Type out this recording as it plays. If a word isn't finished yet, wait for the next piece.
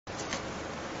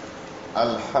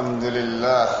الحمد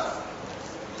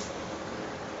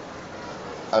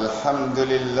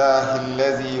لله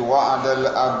الذي وعد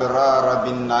الأبرار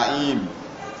بالنعيم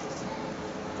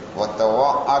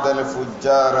وتوعد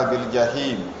الفجار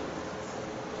بالجحيم،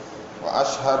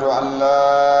 وأشهد أن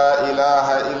لا إله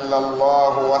إلا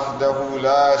الله وحده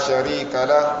لا شريك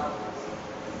له،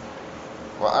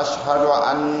 وأشهد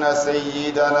أن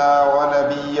سيدنا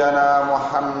ونبينا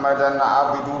محمدا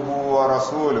عبده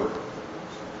ورسوله،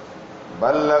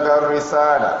 بلغ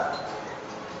الرسالة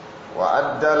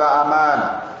وأدى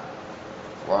الأمانة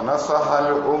ونصح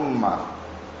الأمة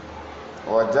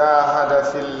وجاهد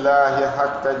في الله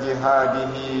حق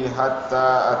جهاده حتى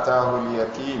أتاه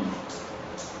اليقين،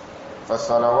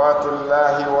 فصلوات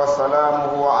الله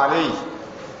وسلامه عليه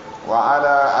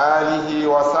وعلى آله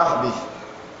وصحبه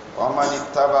ومن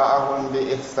اتبعهم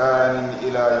بإحسان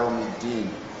إلى يوم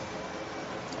الدين.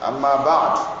 أما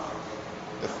بعد،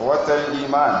 إخوة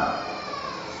الإيمان،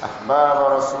 أحباب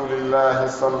رسول الله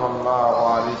صلى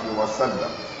الله عليه وسلم،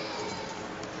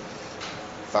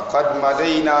 فقد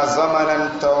مضينا زمنا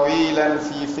طويلا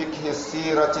في فقه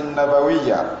السيرة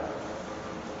النبوية،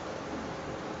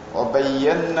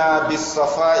 وبينا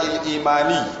بالصفاء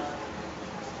الإيماني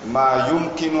ما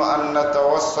يمكن أن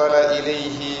نتوصل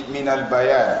إليه من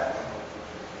البيان.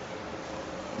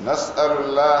 نسأل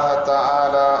الله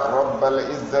تعالى رب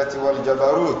العزة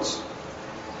والجبروت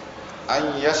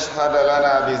أن يشهد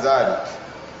لنا بذلك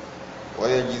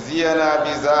ويجزينا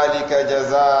بذلك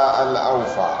جزاء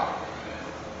الأوفى.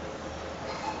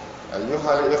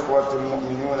 أيها الإخوة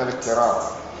المؤمنون الكرام،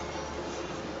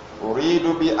 أريد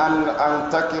بأن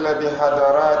أنتقل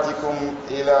بحضراتكم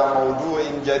إلى موضوع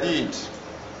جديد،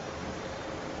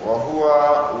 وهو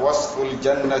وصف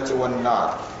الجنة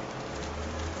والنار.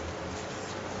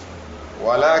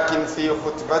 ولكن في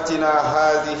خطبتنا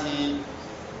هذه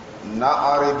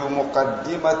نعرض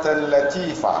مقدمة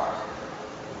لطيفة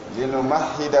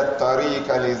لنمهد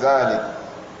الطريق لذلك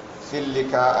في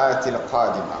اللقاءات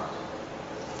القادمة،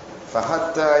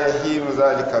 فحتى يهين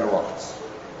ذلك الوقت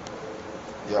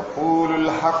يقول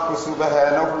الحق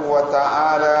سبحانه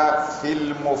وتعالى في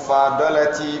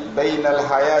المفاضلة بين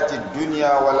الحياة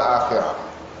الدنيا والآخرة.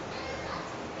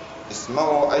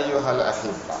 اسمعوا أيها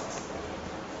الأحبة،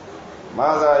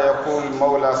 ماذا يقول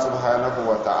المولى سبحانه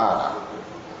وتعالى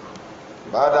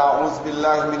بعد أعوذ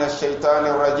بالله من الشيطان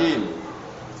الرجيم: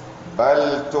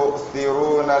 بل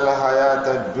تؤثرون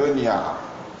الحياة الدنيا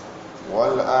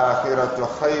والآخرة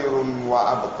خير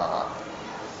وأبقى.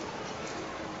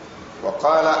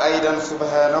 وقال أيضا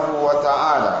سبحانه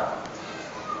وتعالى: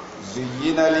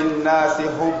 زين للناس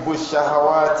حب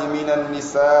الشهوات من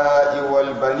النساء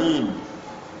والبنين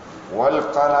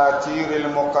والقناطير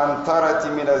المقنطرة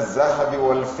من الذهب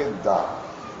والفضة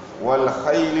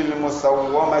والخيل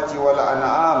المسومة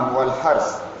والأنعام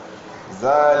والحرث،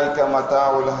 ذلك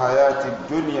متاع الحياة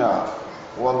الدنيا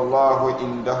والله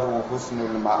عنده حسن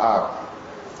المآب.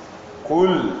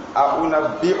 قل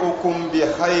أنبئكم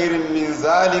بخير من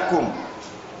ذلكم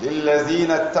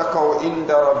للذين اتقوا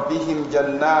عند ربهم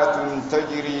جنات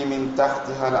تجري من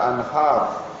تحتها الأنهار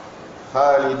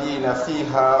خالدين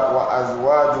فيها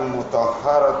وأزواج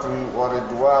مطهرة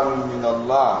ورضوان من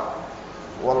الله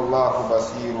والله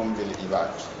بصير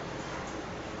بالعباد.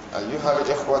 أيها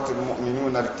الإخوة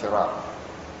المؤمنون الكرام،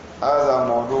 هذا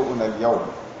موضوعنا اليوم،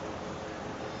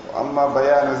 وأما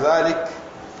بيان ذلك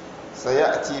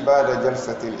سيأتي بعد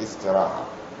جلسة الاستراحة.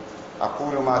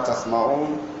 أقول ما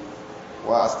تسمعون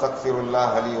وأستغفر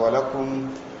الله لي ولكم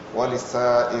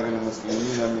ولسائر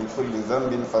المسلمين من كل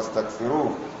ذنب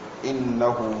فاستغفروه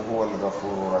إنه هو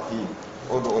الغفور الرحيم.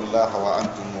 ادعوا الله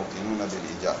وأنتم موقنون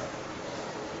بالإجابة.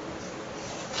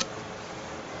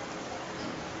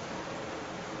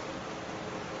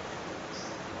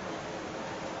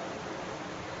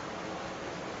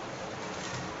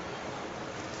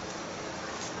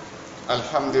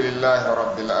 الحمد لله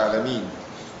رب العالمين،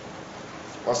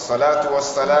 والصلاة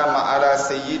والسلام على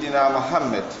سيدنا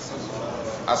محمد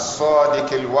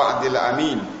الصادق الوعد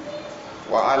الأمين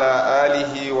وعلى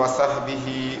آله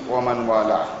وصحبه ومن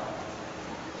والاه.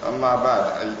 أما بعد،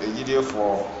 الجديد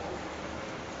فو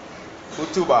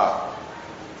خطبة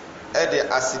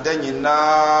أدي أسدنينا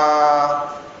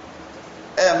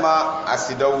أما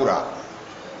أسدورا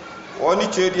وني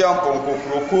تشدي أمبونكو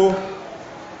كروكو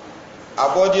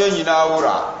abɔdeɛ nyinaa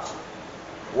wura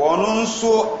wɔn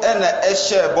nso ɛna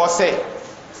ɛhyɛ bɔ sɛ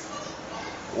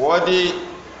wɔde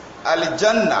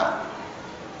aljanna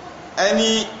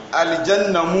ɛne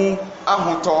aljanna mu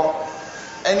ahotɔ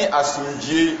ɛne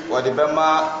asomdwie wɔde bɛma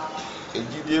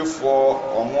egidiefoɔ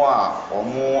ɔmo a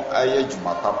ɔmo ayɛ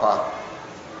dwuma papa.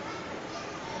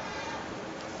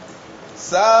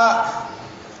 Saa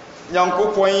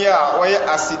nyankopɔn yi a ɔyɛ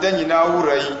aseda nyinaa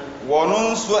wura yi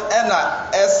wɔno nso ɛna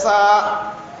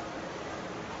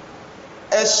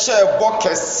ɛhyɛ bɔ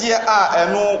kɛseɛ a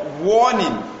ɛno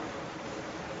warning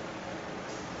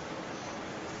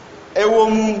ɛwɔ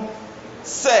mu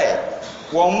sɛ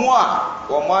wɔn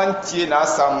a antie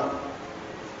n'asam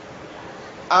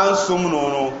ansom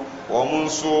no wɔn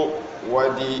nso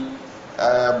wɔde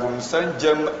bunsan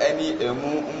gyam ani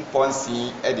emu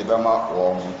mpɔnsi ɛde bɛma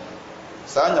wɔn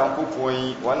saa nyankopɔn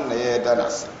yi wɔn na yɛ da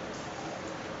n'ase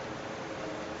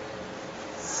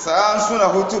saa nso na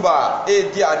hutuba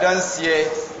edi adanseɛ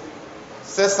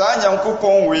sɛ saa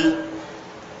nyankopɔn wei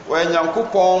wɔyɛ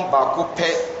nyankopɔn baako pɛ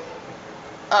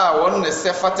a wɔn na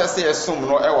sɛ fata sɛ yɛsom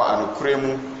no ɛwɔ anokora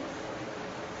mu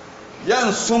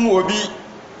yɛnsom obi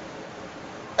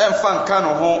ɛmfa nka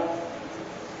no ho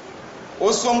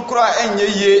osom kora ɛnyɛ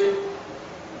yie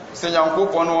sɛ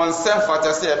nyankopɔn no wɔn sɛ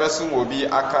mfata sɛ yɛbɛsom obi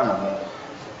aka no ho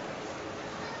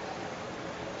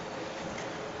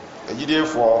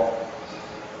agyidefoɔ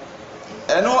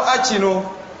ɛno akyi no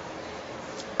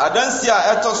adansi a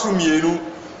ɛtɔ so mmienu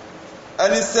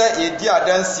ɛne sɛ yɛdi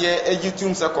adanseɛ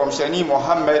agyitum sɛ kɔmhyɛni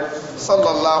Muhammad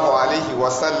sallallahu alaihi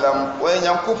wasallam wɔyɛ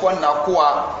nyankopɔn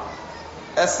nakoa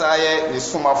ɛsa yɛ ne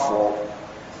somafoɔ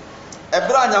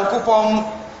ɛberɛ a nyankopɔn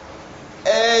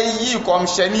ɛyi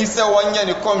kɔmhyɛni sɛ wɔnyɛ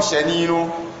ne kɔmhyɛni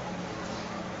no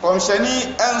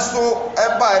kɔmhyɛni ɛnso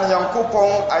ɛba nyankopɔn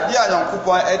adeɛ a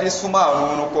nyankopɔn ɛde soma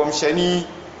ano no kɔmhyɛni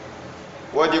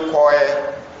wɔde kɔɛ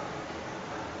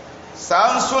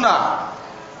saa nso na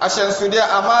ahyɛnsodeɛ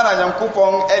amana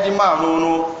nyankopɔn ɛde ma ano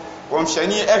no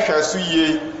kɔmhyɛni ɛhwɛ so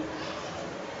yie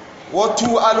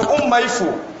wɔtu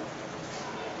al-ummaifo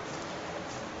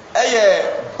ɛyɛ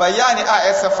bayani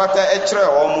a ɛsɛ fata ɛkyerɛ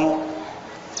wɔn mu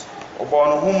ɔbɔ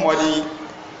no ho mmɔde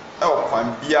ɛwɔ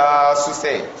kwan biara so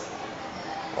sɛ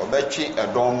ɔbɛtwe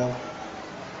ɛdɔm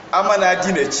ama na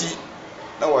adi n'akyi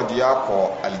na wɔde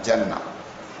akɔ aljanna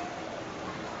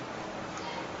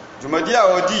dwumadi a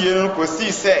wɔdi yie no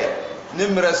kɔsii sɛ ne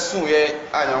mmerɛ soeɛ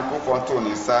a nyankopɔn too ne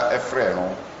nsa ɛfrɛ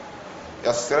no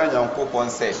yɛsrɛ nyankopɔn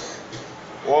sɛ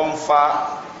wɔmfa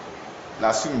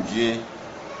n'asomdwie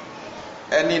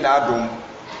ɛne n'adom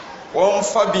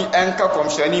wɔmfa bi ɛnka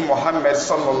kɔmhyɛni Muhammad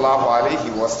sallallahu alaihi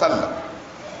wasallam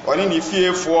ɔne ne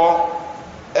fiefoɔ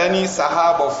ɛne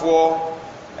sahabafoɔ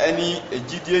ɛne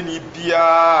egyidie ni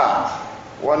biara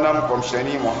wɔnam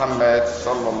kɔmhyɛni Muhammad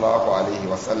sallallahu alaihi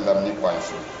wasallam ne kwan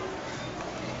so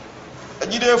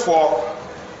egyidefoɔ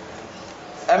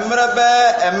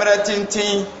ɛmmerɛ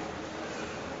tenten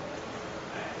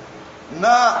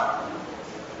na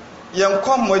yɛn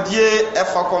kɔmmɔdie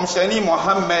ɛfa kɔmhyɛni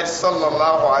Muhammad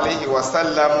sallallahu alaihi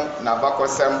wasallam na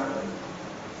bakɔsɛm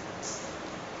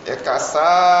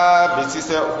ɛkasa bɛsi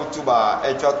sɛ hutuba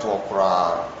ɛtwa toɔ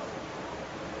koraa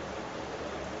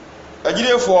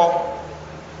agyidefoɔ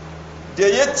deɛ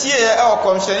yɛtie ɛwɔ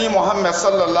kɔmhyɛni Muhammad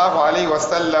sallallahu alaihi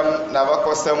wasallam na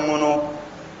bakɔsɛm mu no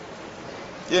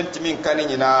yɛntimi nka ne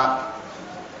nyinaa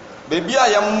beebi a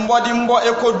yɛn mmɔdemmɔ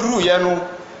ɛkɔduruiɛ no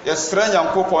yɛsrɛ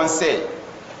nyankopɔn sɛ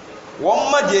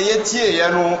wɔn ma deɛ yɛtie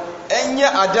yɛ no ɛnyɛ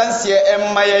adanseɛ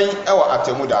ɛmma yɛn ɛwɔ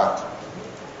atemuda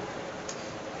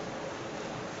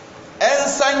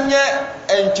ɛnsanyɛ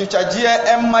ɛntwitwagyeɛ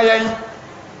ɛmma yɛn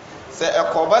sɛ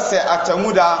ɛkɔba sɛ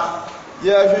atemuda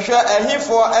yɛhwehwɛ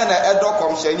ɛhifoɔ ɛna ɛdɔ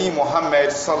kɔmhyɛni Muhammad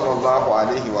sallallahu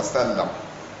alaihi wasallam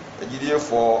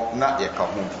agyidefoɔ na yɛka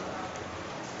ho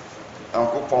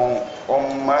nyankopɔn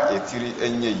ɔmma ɛtiri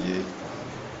ɛnyɛ yie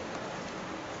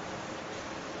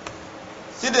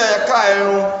sida yɛkaeɛ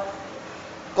no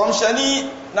kɔmhyɛni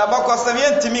na bakɔsɛm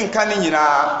yɛntimi nka ne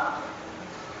nyinaa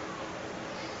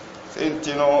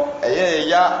sɛnti no ɛyɛ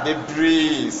ya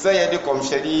bebree sɛ yɛde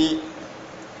kɔmhyɛni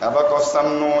na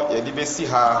bakɔsɛm no yɛde bɛsi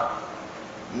ha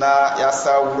na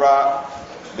yɛasa wura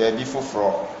baabi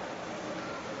foforɔ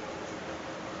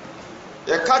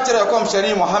yɛka kyerɛ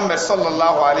kɔmhyɛni Muhammad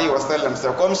sallallahu alaihi wasallam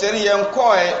sɛ kɔmhyɛni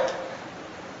yɛnkɔɛ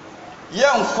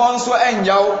yɛnkɔ nso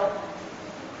ɛnyaw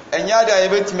ɛnya da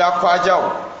yɛbɛtumi akɔ agyaw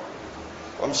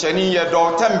kɔmhyɛni yɛ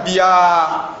dɔɔtam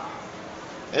biara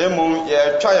emu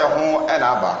yɛtwa yɛ ho ɛna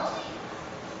aba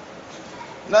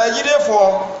na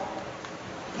yidefoɔ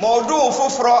mɔdu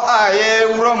foforɔ a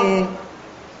yɛwura mu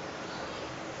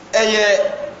ɛyɛ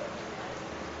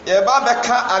yɛba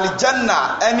bɛka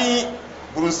aljanna ɛne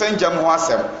burunsan gyam ho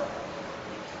asɛm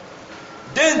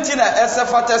denti na ɛsɛ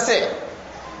fata sɛ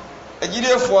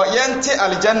yidefoɔ yɛnte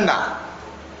aljanna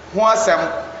ho asɛm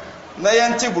na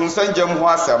yɛnte burunsan gyam ho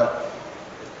asɛm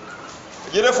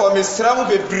yidefoɔ mesra mu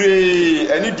bebree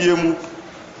ɛne die mu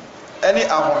ɛne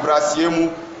ahobraseɛ mu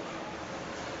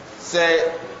sɛ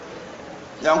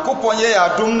nyankopɔn yɛ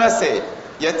adom na sɛ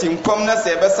yatinkom na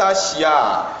se besa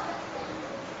hia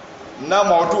na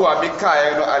modu a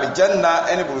bikae no aljanna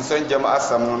ene bunsan jama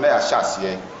asam no na ya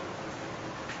hyase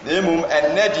na emum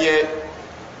enne de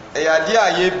eyade a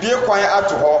ye bie kwan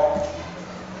ato ho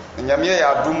nyame ya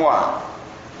adumu a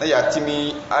na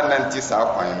yatimi ananti sa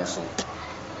kwan no so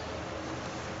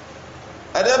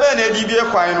edebe na edi bie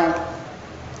kwan no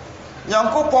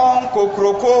Nyankopɔn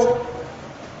kokroko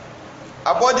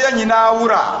abɔde nyina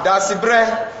wura dasibre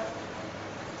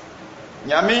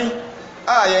nyame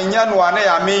a yenya no ane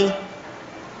yame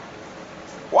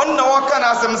wannan wakan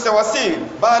asem se wasi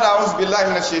bada a'udhu billahi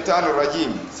minash shaitanir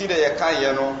rajim sida yakan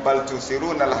yano bal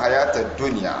tusiruna al hayatad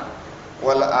dunya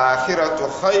wal akhiratu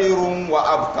khairun wa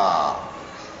abqa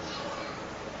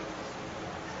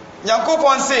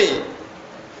Nyankopɔn se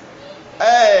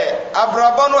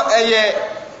abrabano eye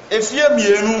efie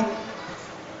mienu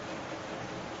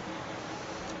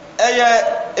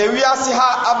ewiase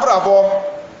ha abrabo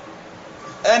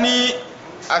eni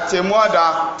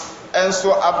atemuada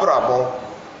enso abrabo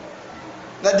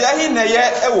na de ahi na ye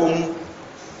ewo mu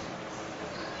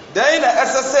dai na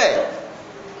esese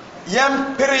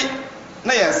yempiri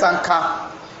na yensanka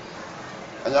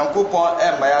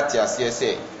Nyankopɔn maya te ase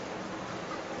se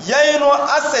yen no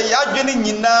ase yadwene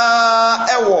nyina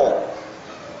ewo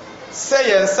se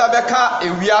yensa beka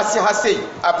ewiase ha sei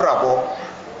abrabo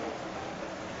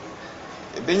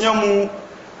ebenyamu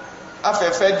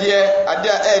afefedie ade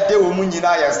a ede wo mu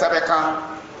nyina yensa beka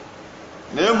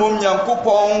na emom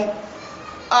Nyankopɔn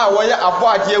a woyɛ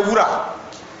aboade wura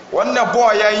wonne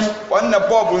bo yan wonne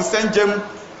bo bunsanjem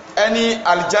ani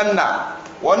aljanna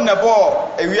wonne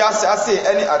bo ewiase ase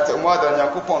ani atemwada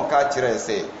Nyankopɔn ka kire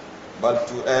se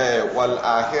baltu wal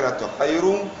akhiratu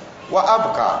khairun wa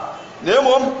abqa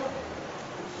nemom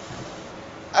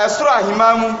asura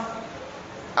himamu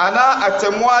ana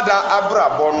atemwada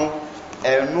abrabɔ no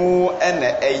enu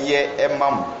ene eye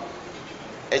emam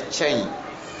echen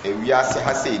ewiase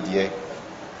ha se die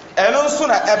enu nso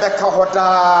na ebeka hoda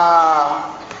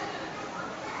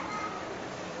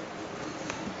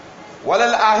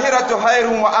walal ahiratu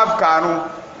khairun wa abqa no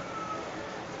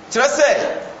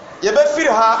trese yebefiri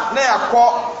ha na yakɔ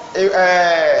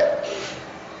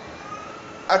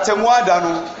atemwada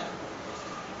no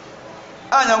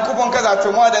Nyankopɔn kaza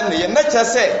atemwada ne ye na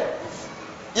kyese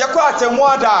yakɔ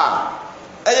atemwada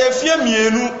eye fie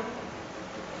mienu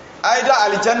aida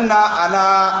aljanna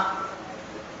ana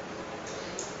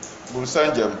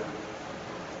bunsanjam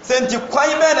senti kwan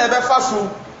be na befa so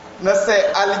na se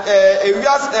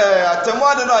ewias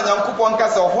atemwada no Nyankopɔn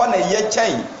kaza ho na ye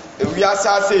kyɛn ewias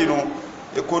ase no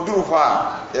ekoduru ho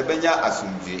a ebenya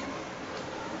asumdwe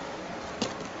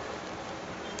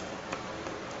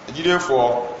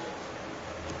ejidefo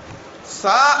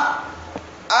sa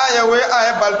ayawe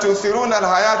bal tusiruna al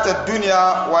hayata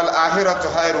ad-dunya wal akhiratu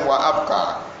khairun wa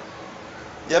abqa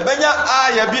yabanya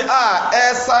ayabi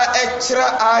esa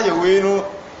ekira ayawe no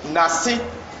nasi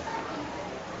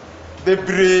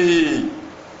bebre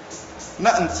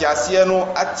na ntiase no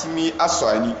atimi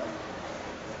asɔani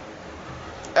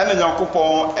ene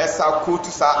Nyankopɔn esa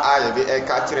kotu sa ayabi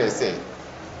eka kire se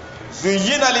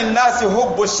zuyina lin nasi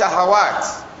hubbu shahawat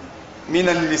min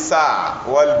an-nisa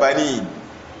wal banin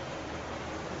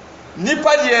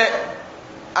nipa de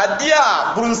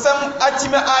adia brunsam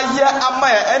atime aye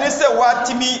amaya eni se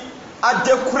watimi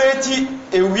adekureti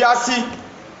ewiasi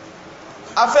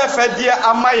afefe de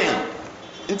amaye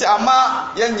nti ama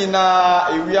yanyina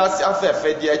ewiasi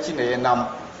afefe de achi na yenam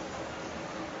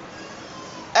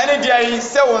eni de ayi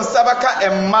se won sabaka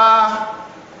emma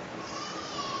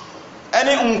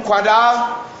eni nkwada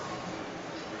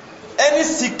eni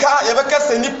sika yebeka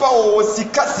se nipa wo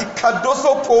sika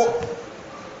dosopo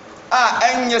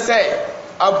enye se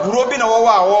aburo bi na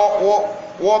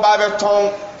wo ba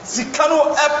beton sika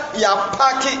no ya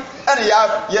paki ene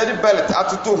ya de belt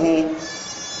atoto ho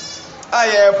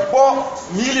aye bo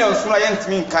millions na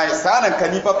yentimi nkai saa na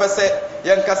kanipa pese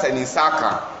yenkasa ni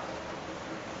saka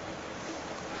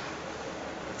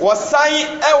wasan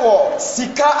ewo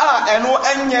sika eno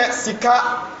enye sika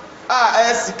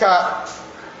sika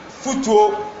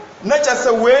futuo na chase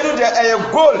weenu de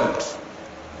gold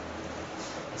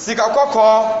sika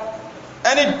kokko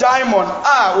any diamond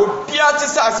obia ti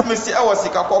sa asimesi ewo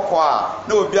sika kokko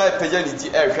na obia pejality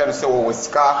ehwe no se wo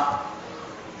sika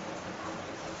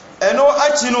eno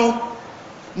achi no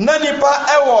na nipa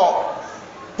ewo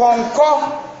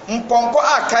mponko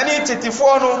akani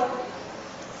tetifo no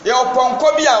ye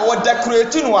oponko bi wo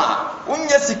decorate no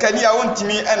unye sikani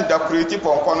wontimi en decorate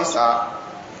ponko no sa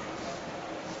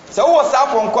se wo sa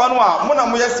ponko no muna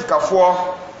mo ye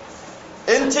sikafo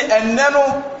enti enne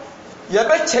no ye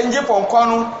be change ponko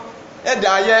no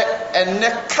da ye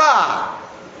enne car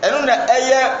eno na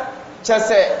eye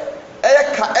chese eye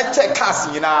ka eche cars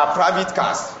nyina private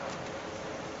cars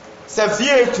se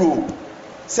vehicle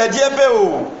se die be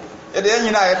o ye de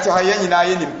nyina ye te ha ye nyina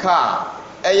ye nim car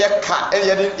eye ka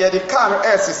ye de car no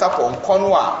esisa ponko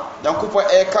no a Nyankopon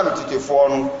eye ka no tetefo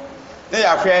no na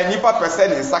ya hwe nipa pese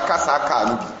ne nsaka sa car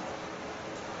no bi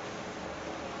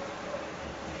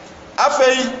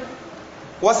afei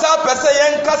wasa pese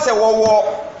yen ka se wowo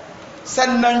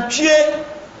sanantwie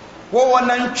wowo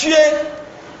nantwie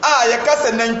a ye ka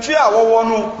se nantwie a wowo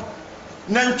no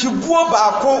nantwibuo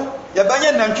baako ye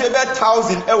banye nantwie be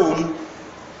 1000 ewo mu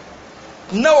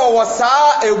na wowo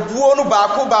saa ebuo no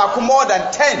baako more than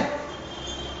 10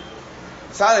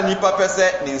 saa na nipa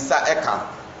pese ne nsa eka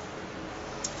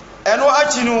eno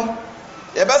achi no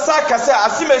ye besa ka se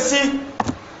asimesi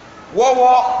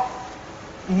wowo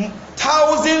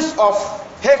thousands of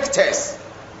hectares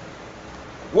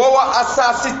wowo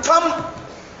asasitam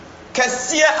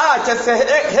kese a kese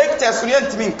hectares no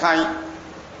yentimi nkan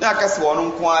na kase wono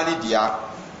nko ani dia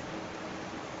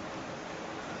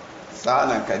saa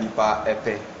na kanipa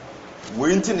epe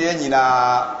wenti na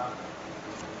nyina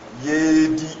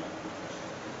yedi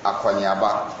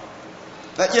akwaniaba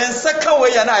na yensaka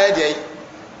we ya na ayede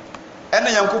ena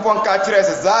Yankopon ka kire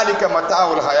se zalika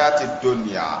mataul hayati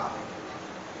dunya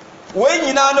we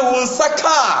nyina no wunsaka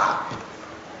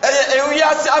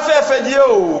ewiase afefedie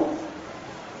o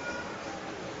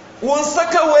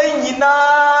wunsaka we nyina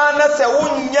na se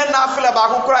wunye na afela ba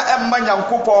kokora emma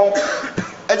Yankopon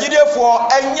agidefo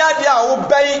enya de a wo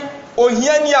bai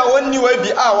ohiani a wonni we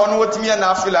bi a wono wotimi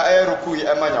na afela eruku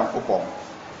emma Yankopon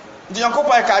ndi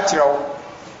Yankopon ka kire wo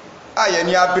a ye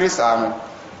ni abrisa no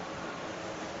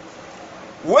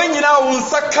we nyina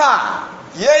wunsaka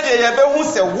yede ye be hu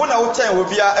se wo na wo kyen wo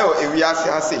bia ewiase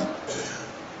hase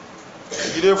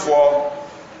gidefo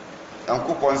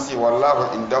Yankopon si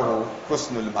wallahu indahu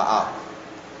husnul ma'a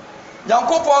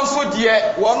Yankopon so de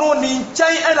wono ni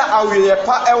nkyen ena aweye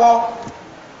pa ewo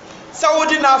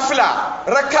sawodi na afla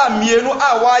raka mienu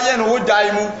a waye no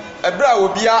wodai mu ebra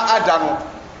obia ada no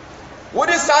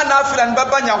wodi sa na afla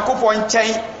nbaba Yankopon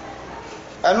nkyen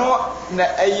eno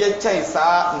na eye kyen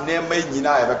sa nema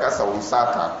nyina e beka sa won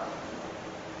saka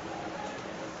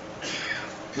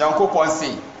Yankopon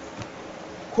si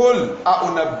kul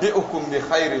a'unabbi'ukum bi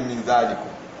khairin min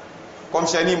dhalikum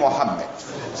komshani Muhammad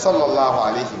sallallahu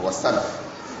alaihi wasallam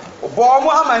obo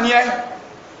mu amanie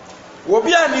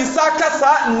obi ani saka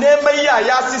sa nema ya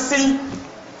yasisi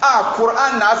a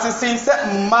Qur'an na asisi se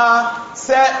ma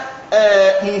se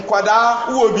nkwada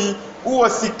uobi uwo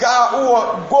sika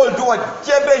uwo gold uwo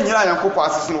jebe nyina Yankopon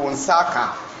asisi no won saka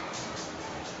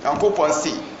Yankopon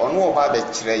si ono oba be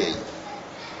kire yi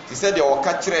he said the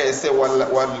wakachire say wal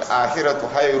akhiratu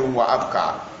hayrun wa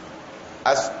abqa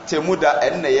as temuda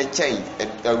enne ye chen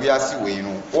awiasi we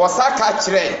no wo saka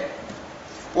kire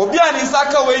obi ani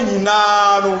saka we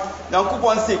nyina no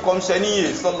Yankopon say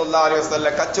komshani sallallahu alaihi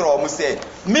wasallam ka kire o mu say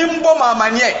mimbo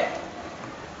mamanye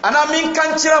ana min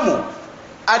kan kire mu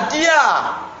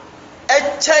adia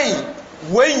chen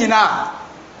we nyina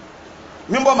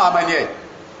mimbo mamanye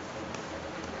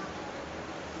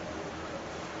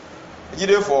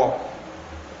gidefo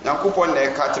Yankopon na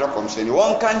ka kire komsheni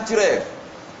won kan kire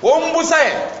won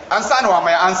busaye ansa na wa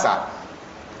mai ansa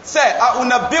say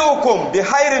a'unabbiukum bi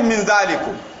khairin min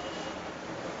zalikum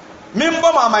min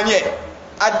ba mamanye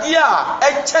adia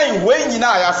echen we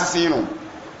nyina ya sisi no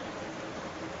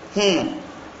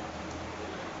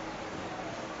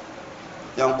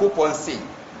Yankopon si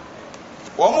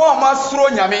omo ma suro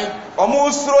nyame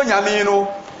omo suro nyame no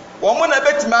omo na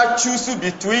betima choose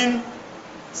between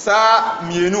sa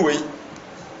mienu we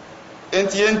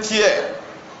entie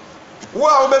wo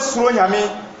a obesuro nyame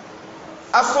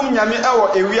asom nyame ewo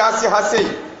ewiase hase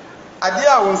ade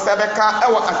a won sabeka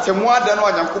ewo atemu ada no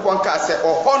Yankopon ka se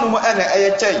ohonum ena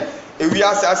eye chen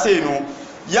ewiase ase no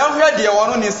yanhwe de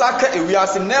wono ni saka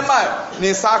ewiase nema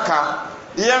ni saka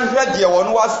yanhwe de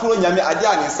wono wasuro nyame ade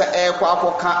a ni sa ekwa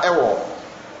akoka ewo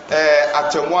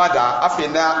atemu ada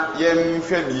afena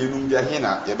yemhwe mienu bia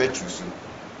hina ye bechusu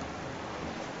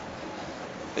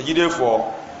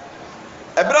ejidefo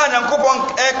ebra Yankopon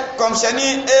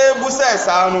komshani busa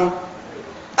esanu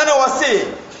ana wase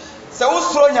se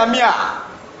usro nyame a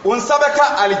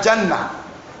unsabeka aljanna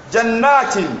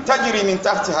jannatin tajri min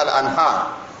tahtiha al-anhar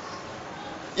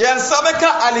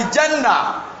yansabeka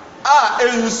aljanna a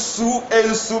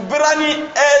ensu brani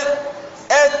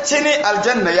etini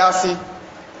aljanna yasi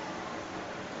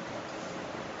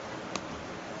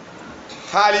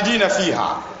halidina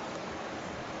fiha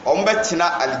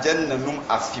ombetina aljanna num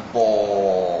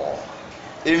afibo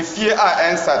enfie a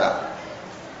ensada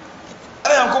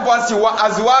ana yankopɔn si wa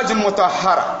azwajun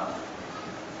mutahhara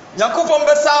yankopɔn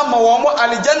bɛsa ma wɔn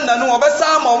aljanna no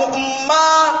wɔbɛsa ma wɔn mma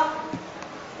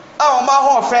a wɔn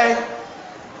ho fɛ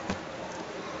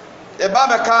eba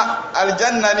bɛka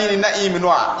aljanna ni na iminu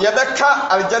a yɛbɛka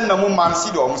aljanna mu man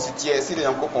si de wɔn sitie si de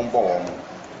yankopɔn bɔ wɔn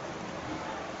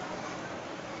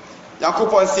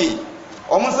yankopɔn si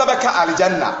wɔn nsa bɛka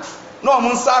aljanna na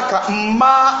wɔn nsa ka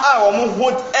mma a wɔn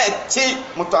ho ɛti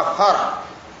mutahhara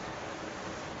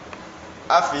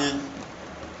afi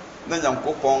na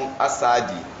yankopɔn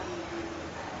asadi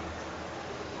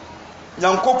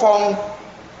yankopɔn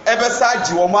ɛbɛsa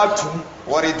gye wɔn atum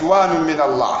wa ridwanu min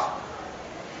Allah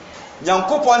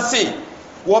yankopɔn se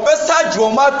wɔbɛsa gye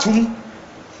wɔn atum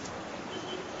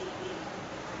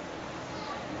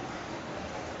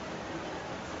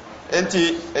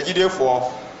enti agidefoɔ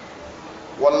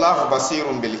wallahu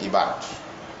basirun bil ibad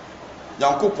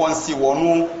yankopɔn se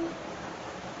wɔn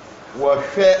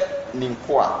wɔhwɛ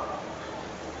ninkoa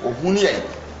ohun yɛ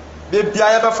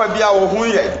bebia yɛbɛfa bia ohun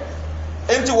yɛ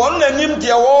enti wɔn nanim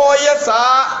deɛ wɔyɛ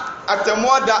saa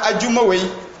atemoda adwuma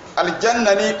wei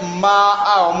aljanna ni ma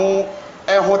a wɔn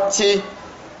ɛhote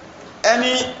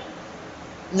ɛni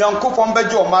nyankopɔn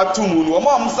bɛgye wɔn atumu no wɔn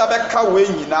a wɔn sa bɛka wei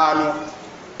nyinaa no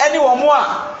ɛni wɔn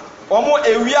a wɔn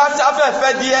ewiase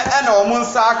afɛɛfɛdeɛ ɛna wɔn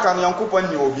nsa aka no nyankopɔn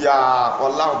ni obiara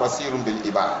wallahu basirun bil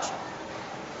ibad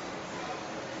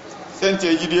sente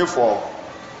egidefoɔ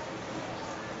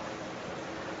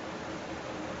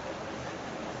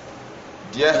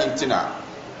deɛ hintina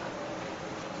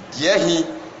deɛ hi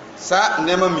sa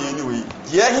nema mienu wi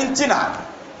deɛ hintina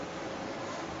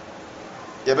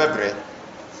yɛbɛbrɛ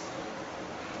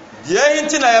deɛ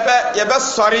hintina yɛbɛ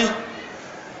sɔre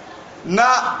na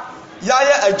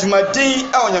yɛayɛ adwumaden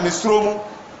a onyamesuro mu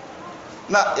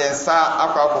na yɛnsa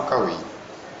akɔka wei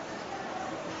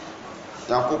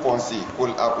yankopɔn si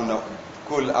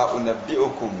kul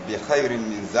a'unabbi'ukum bi khairin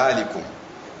min zalikum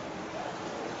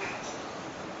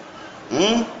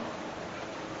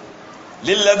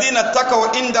للذين اتقوا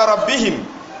عند ربهم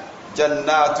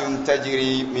جنات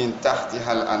تجري من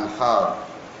تحتها الأنهار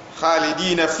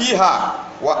خالدين فيها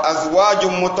وأزواج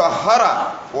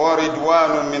مطهرة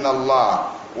ورضوان من الله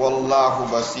والله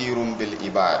بصير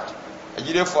بالعباد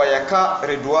أجد فيك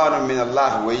رضوان من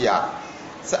الله ويا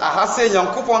سأحسن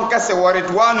ينكفون كسي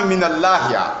ورضوان من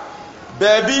الله يا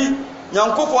بابي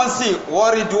ينكفون سي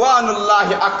ورضوان الله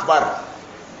أكبر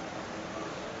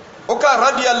وكان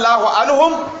رضي الله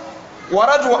عنهم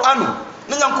waradu anu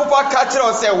na nyankopɔn ka kyerɛ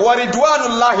wo sɛ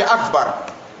waridwanullahi akbar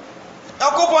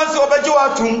nyankopɔn sɛ ɔbɛgye wo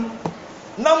atum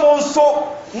na mo nso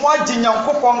mo agye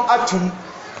nyankopɔn atum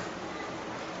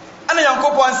ana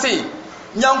nyankopɔn sɛ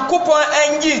nyankopɔn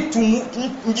ɛnyi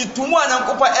tumu a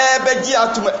nyankopɔn ɛbɛgye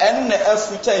atum ɛnna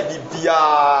asu kyɛ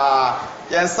bibiaa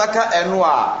yɛnsaka ɛno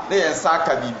a na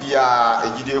yɛnsaka bibiaa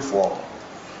agidefoɔ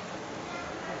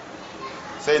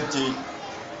sɛnti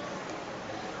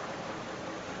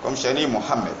komshani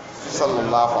Muhammad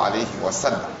sallallahu alaihi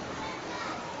wasallam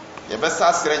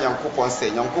yɛbɛsa srɛ nyankopɔn sɛ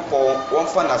nyankopɔn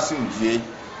wɔmfa n'asomdwie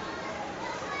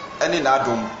ɛne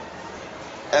n'adom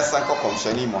ɛnsanka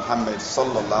komshani Muhammad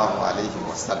sallallahu alaihi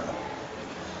wasallam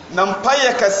na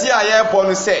mpayɛ kɛse a yɛbɔ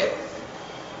no sɛ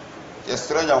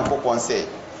yɛsrɛ nyankopɔn sɛ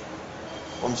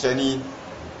komshani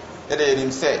ɛdɛ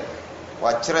yɛnim sɛ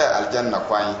wakyerɛ aljanna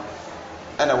kwan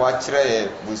ɛna wakyerɛ yɛ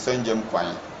bunsangyam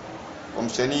kwan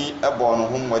komshani ɛbɔ no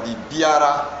hom wɔde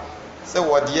biara sɛ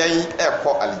wɔde yɛn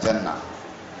ɛkɔ aljanna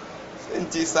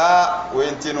nti saa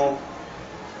wenti no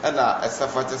ɛna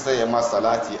ɛsɛfate sɛ yɛma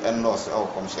salati ɛnnɔɔso ɛwɔ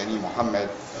komshani Muhammad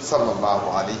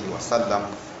sallallahu alaihi wasallam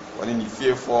wɔne ne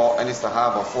fiefoɔ ɛne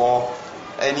sahabafoɔ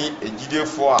ɛne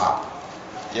agyidefoɔ a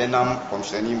yɛnam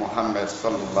komshani Muhammad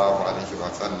sallallahu alaihi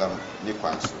wasallam ne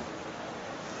kwan so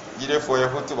agyidefoɔ yɛ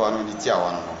hotuba no ne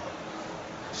tiawa no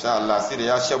inshallah sɛ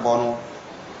ya hyɛ bɔ no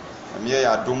amiye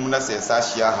ya dum na sai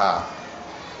sashiya ha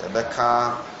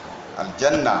beka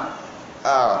aljanna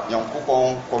a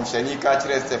yankupon komshani ka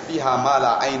cire sa fiha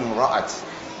mala aynun ra'at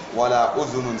wala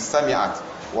uzunun sami'at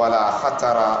wala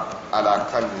khatara ala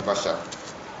qalbi bashar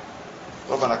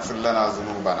ربنا اغفر لنا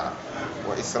ذنوبنا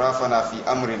وإسرافنا في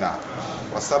أمرنا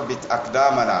وثبت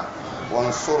أقدامنا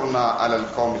وانصرنا على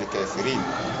القوم الكافرين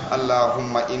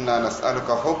اللهم إنا نسألك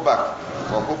حبك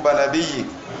وحب نبيك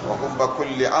وحب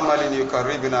كل عمل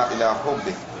يقربنا إلى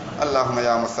حبك اللهم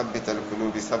يا مثبت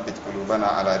القلوب ثبت قلوبنا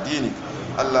على دينك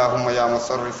اللهم يا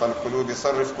مصرف القلوب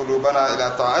صرف قلوبنا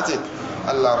إلى طاعتك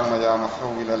اللهم يا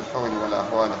محول الحول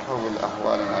والأحوال حول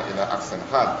أحوالنا إلى أحسن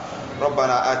حال.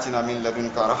 ربنا آتنا من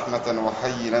لدنك رحمة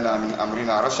وهيئ لنا من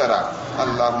أمرنا رشدا.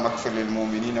 اللهم اغفر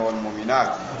للمؤمنين والمؤمنات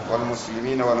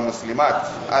والمسلمين والمسلمات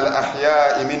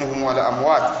الأحياء منهم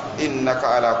والأموات إنك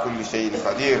على كل شيء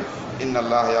قدير. إن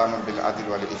الله يأمر بالعدل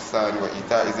والإحسان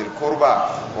وإيتاء ذي القربى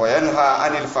وينهى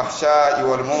عن الفحشاء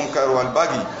والمنكر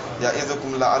والبغي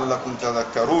يعظكم لعلكم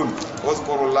تذكرون.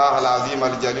 واذكروا الله العظيم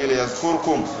الجليل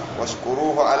يذكركم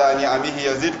واشكروه على نعمه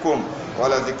يزدكم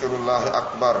ولذكر الله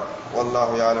أكبر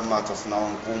والله يعلم ما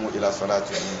تصنعون. قوموا إلى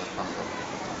صلاتكم.